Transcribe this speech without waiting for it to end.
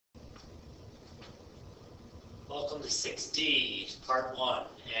Welcome to 6D, Part 1,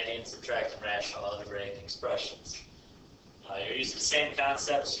 Adding and Subtracting Rational Algebraic Expressions. You're using the same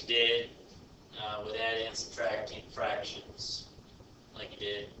concepts you did with adding and subtracting fractions like you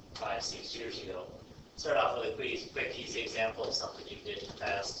did 5-6 years ago. Start off with a quick easy example of something you did in the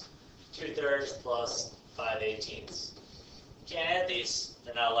past. 2/3 plus 5/18. You can't add these.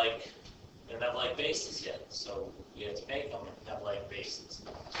 They're not like bases yet, so you have to make them have like bases.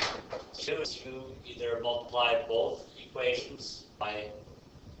 Choose to either multiply both equations by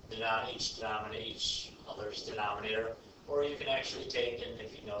each other's denominator, or you can actually take, and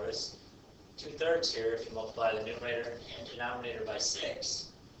if you notice, 2/3 here, if you multiply the numerator and denominator by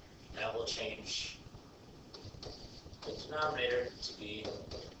 6, that will change the denominator to be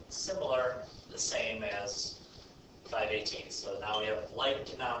similar, the same as 5/18. So now we have like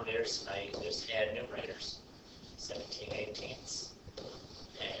denominators, so now you can just add numerators. 17/18,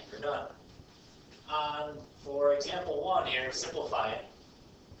 and we're done. For example 1 here, simplifying,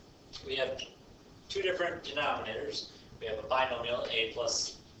 we have two different denominators. We have a binomial, a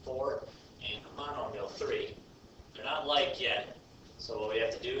plus 4, and a monomial, 3. They're not like yet, so what we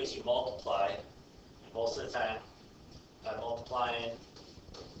have to do is you multiply, most of the time, by multiplying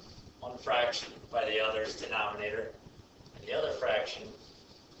one fraction by the other's denominator, and the other fraction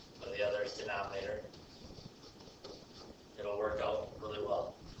by the other's denominator. It'll work out really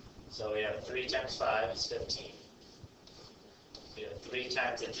well. So we have 3 times 5 is 15. We have 3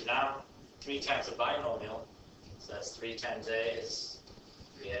 times a binomial, so that's 3 times a is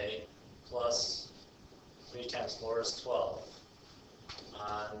 3a, plus 3 times 4 is 12.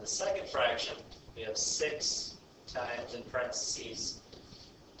 On the second fraction, we have 6 times, in parentheses,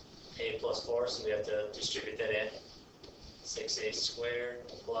 a plus 4, so we have to distribute that in. 6a squared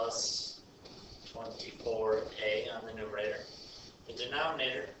plus 24a on the numerator. The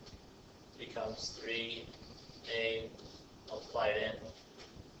denominator becomes 3a multiplied in,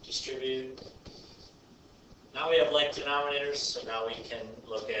 distribute. Now we have like denominators, so now we can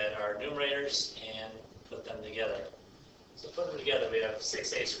look at our numerators and put them together. So put them together, we have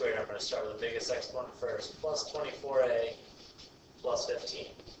 6a squared. I'm going to start with the biggest exponent first, plus 24a plus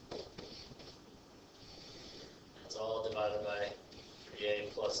 15. That's all divided by 3a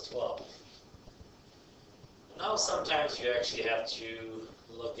plus 12. Now sometimes you actually have to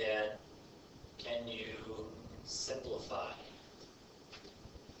look at, can you simplify?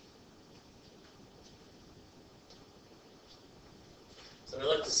 So we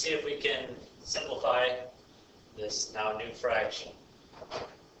look to see if we can simplify this now new fraction.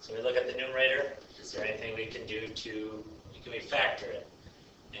 So we look at the numerator. Is there anything we can do can we factor it?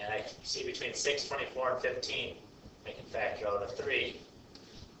 And I see between 6, 24, and 15, I can factor out a 3.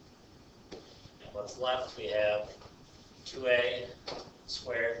 And what's left, we have 2a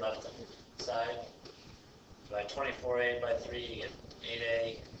squared left side. By 24a by 3, you get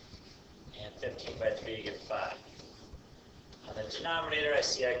 8a, and 15 by 3, you get 5. On the denominator, I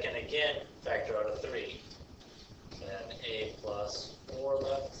see I can again factor out a 3. Then a plus 4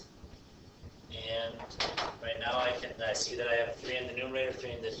 left. And right now I see that I have 3 in the numerator,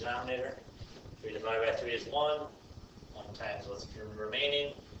 3 in the denominator. 3 divided by 3 is 1. 1 times what's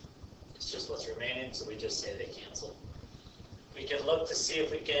remaining. It's just what's remaining, so we just say they cancel. We can look to see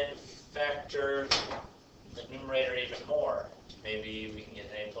if we can factor the numerator even more. Maybe we can get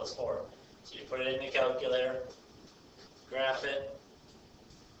an a plus 4. So you put it in the calculator, graph it,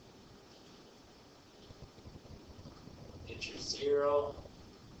 get your 0.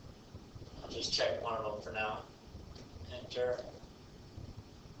 I'll just check one of them for now. Enter,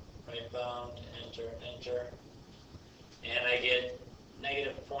 right bound, enter, enter. And I get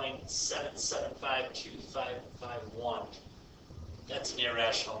negative 0.775251. That's an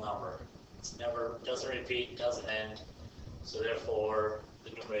irrational number. It's never, doesn't repeat, doesn't end. So therefore,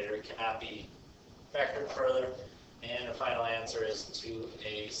 the numerator cannot be factored further. And the final answer is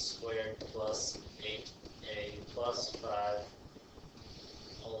 2a squared plus 8a plus 5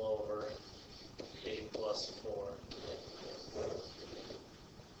 all over a plus 4.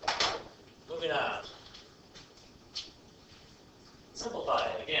 Moving on. Simplify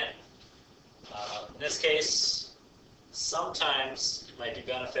it again. In this case, sometimes it might be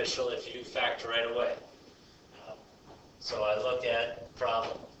beneficial if you factor right away. So I look at the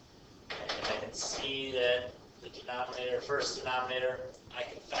problem, and I can see that the denominator, first denominator, I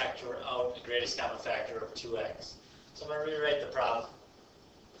can factor out the greatest common factor of 2x. So I'm going to rewrite the problem,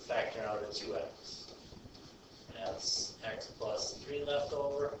 factoring out a 2x. That's x plus 3 left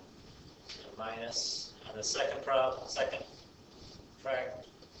over, and minus, on the second problem, second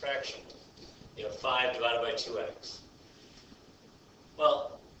fraction, you have 5 divided by 2x.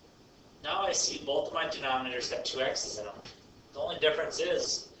 Well, now I I see both of my denominators have two x's in them. The only difference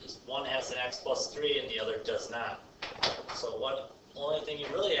is one has an x plus 3 and the other does not. So what only thing you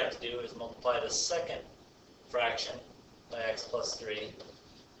really have to do is multiply the second fraction by x plus 3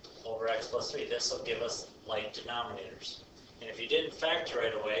 over x plus 3. This will give us like denominators. And if you didn't factor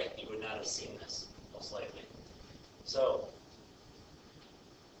right away, you would not have seen this, most likely. So,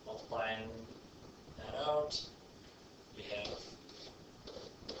 multiplying that out, we have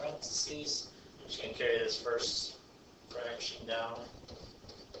parentheses. I'm just going to carry this first fraction down.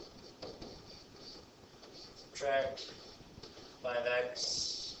 Subtract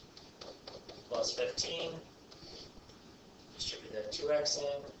 5x plus 15. Distribute that 2x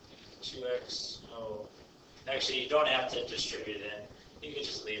in. 2x, oh. Actually, you don't have to distribute it in. You can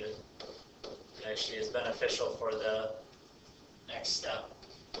just leave it. It actually is beneficial for the next step.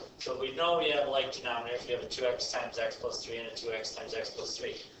 So we know we have like denominators. We have a 2x times x plus 3 and a 2x times x plus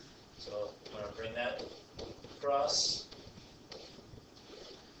 3. So I'm going to bring that across.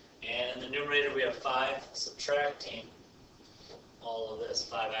 And in the numerator we have 5, subtracting all of this,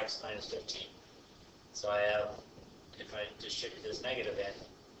 5x minus 15. So I have, if I distribute this negative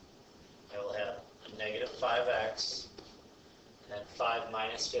in, I will have a negative 5x, and then 5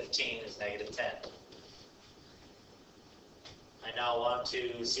 minus 15 is negative 10. I now want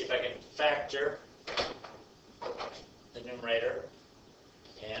to see if I can factor the numerator,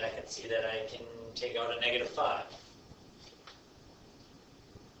 and I can see that I can take out a negative 5.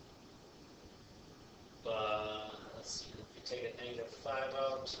 But let's see, if you take a negative 5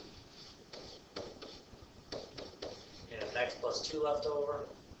 out, you have x plus 2 left over.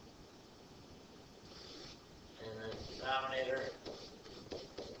 And the denominator,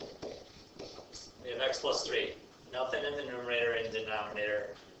 we have x plus 3. Nothing in the numerator and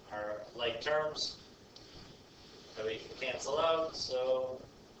denominator are like terms that we can cancel out, so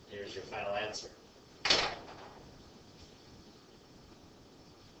here's your final answer.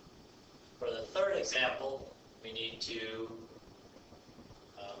 For the third example, we need to,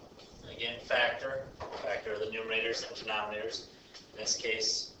 again, factor the numerators and denominators. In this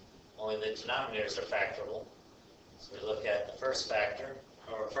case, only the denominators are factorable. So we look at the first factor,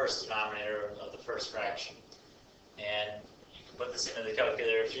 or first denominator of the first fraction. And you can put this into the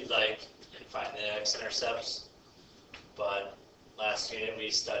calculator if you'd like and find the x-intercepts. But last unit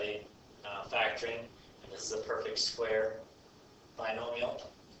we studied factoring, and this is a perfect square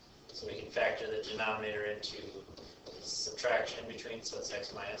binomial. So we can factor the denominator into subtraction in between, so it's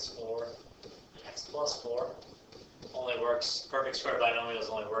x minus 4 and x plus 4. Only works, perfect square binomials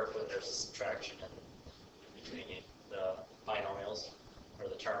only work when there's a subtraction in between the binomials, or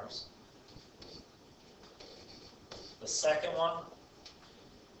the terms. The second one,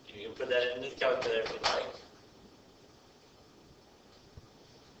 you can put that into the calculator if you'd like,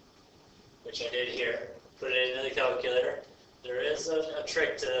 which I did here. Put it into the calculator. There is a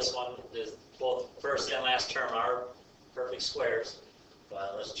trick to this one. Both first and last term are perfect squares,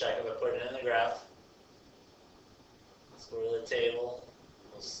 but let's check if I put it in the graph. Let's go to the table.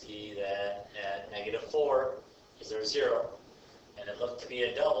 We'll see that at negative 4 is there 0, and it looked to be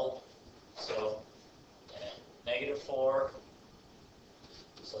a double, so negative 4,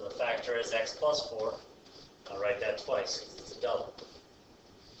 so the factor is x plus 4. I'll write that twice because it's a double.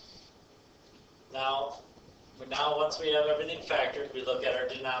 Now, once we have everything factored, we look at our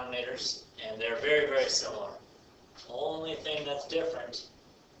denominators, and they're very, very similar. The only thing that's different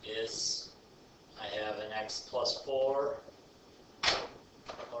is I have an x plus 4,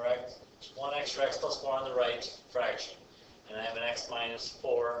 or one extra x plus 4 on the right fraction, and I have an x minus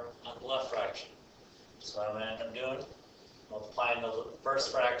 4 on the left fraction. So I'm going to end up doing, multiplying the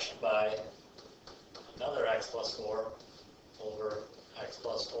first fraction by another x plus 4 over x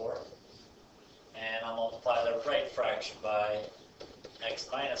plus 4. And I'll multiply the right fraction by x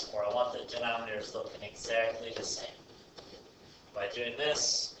minus 4. I want the denominators looking exactly the same. By doing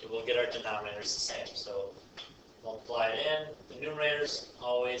this, it will get our denominators the same. So multiply it in. The numerators,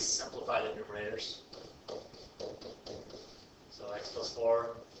 always simplify the numerators. So x plus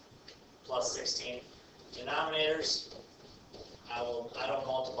 4 plus 16. Denominators, I don't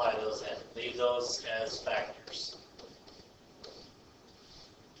multiply those in. Leave those as factors.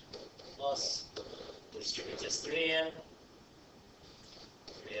 Plus, distribute this 3 in.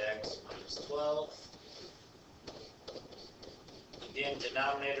 3x minus 12. Again,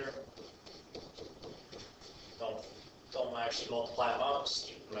 denominator, don't actually multiply them out, just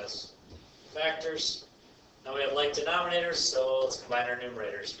keep them as factors. Now we have like denominators, so let's combine our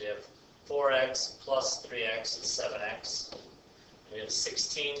numerators. We have 4x plus 3x is 7x. We have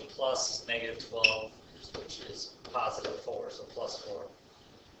 16 plus negative 12, which is positive 4, so plus 4.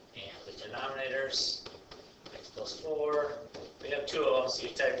 And the denominators, x plus 4. We have 2 of them, so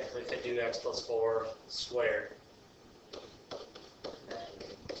you technically could do x plus 4 squared. And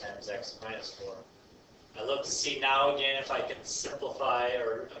then times x minus 4. I look to see now again if I can simplify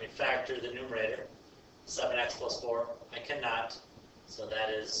factor the numerator. 7x plus 4. I cannot, so that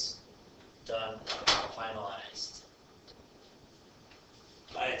is done, finalized.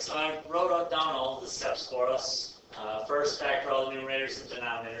 Alright, so I wrote down all the steps for us. First, factor all the numerators and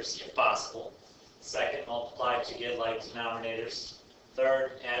denominators if possible. Second, multiply to get like denominators.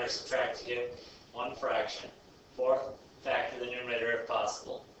 Third, add or subtract to get one fraction. Fourth, factor the numerator if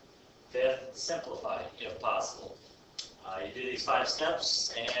possible. Fifth, simplify if possible. You do these 5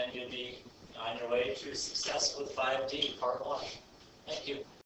 steps and you'll be on your way to success with 5D Part 1. Thank you.